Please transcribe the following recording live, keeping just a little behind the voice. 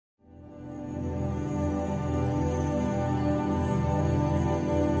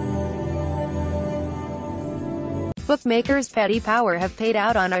Bookmakers Paddy Power have paid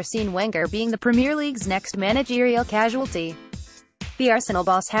out on Arsene Wenger being the Premier League's next managerial casualty. The Arsenal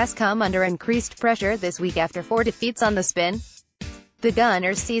boss has come under increased pressure this week after 4 defeats on the spin. The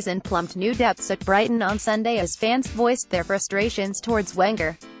Gunners' season plumbed new depths at Brighton on Sunday as fans voiced their frustrations towards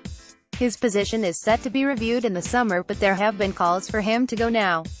Wenger. His position is set to be reviewed in the summer, but there have been calls for him to go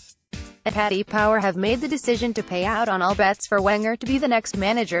now. Paddy Power have made the decision to pay out on all bets for Wenger to be the next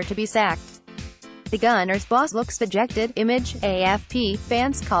manager to be sacked. The Gunners' boss looks dejected. Image, AFP.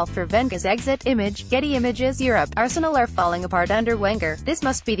 Fans call for Wenger's exit. Image, Getty Images Europe. Arsenal are falling apart under Wenger. This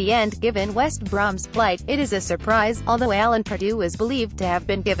must be the end, given West Brom's plight. It is a surprise, although Alan Pardew is believed to have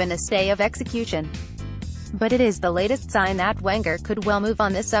been given a stay of execution. But it is the latest sign that Wenger could well move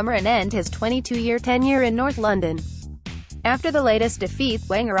on this summer and end his 22-year tenure in North London. After the latest defeat,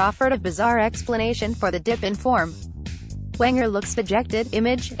 Wenger offered a bizarre explanation for the dip in form. Wenger looks dejected.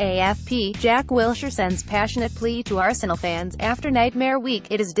 Image, AFP. Jack Wilshere sends passionate plea to Arsenal fans. After Nightmare Week,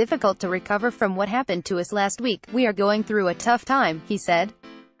 it is difficult to recover from what happened to us last week. We are going through a tough time, he said.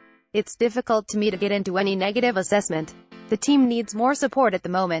 It's difficult to me to get into any negative assessment. The team needs more support at the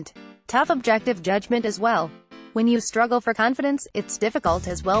moment. Tough objective judgment as well. When you struggle for confidence, it's difficult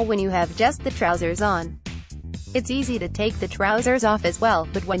as well when you have just the trousers on. It's easy to take the trousers off as well,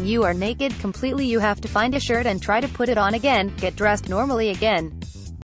 but when you are naked completely you have to find a shirt and try to put it on again, get dressed normally again.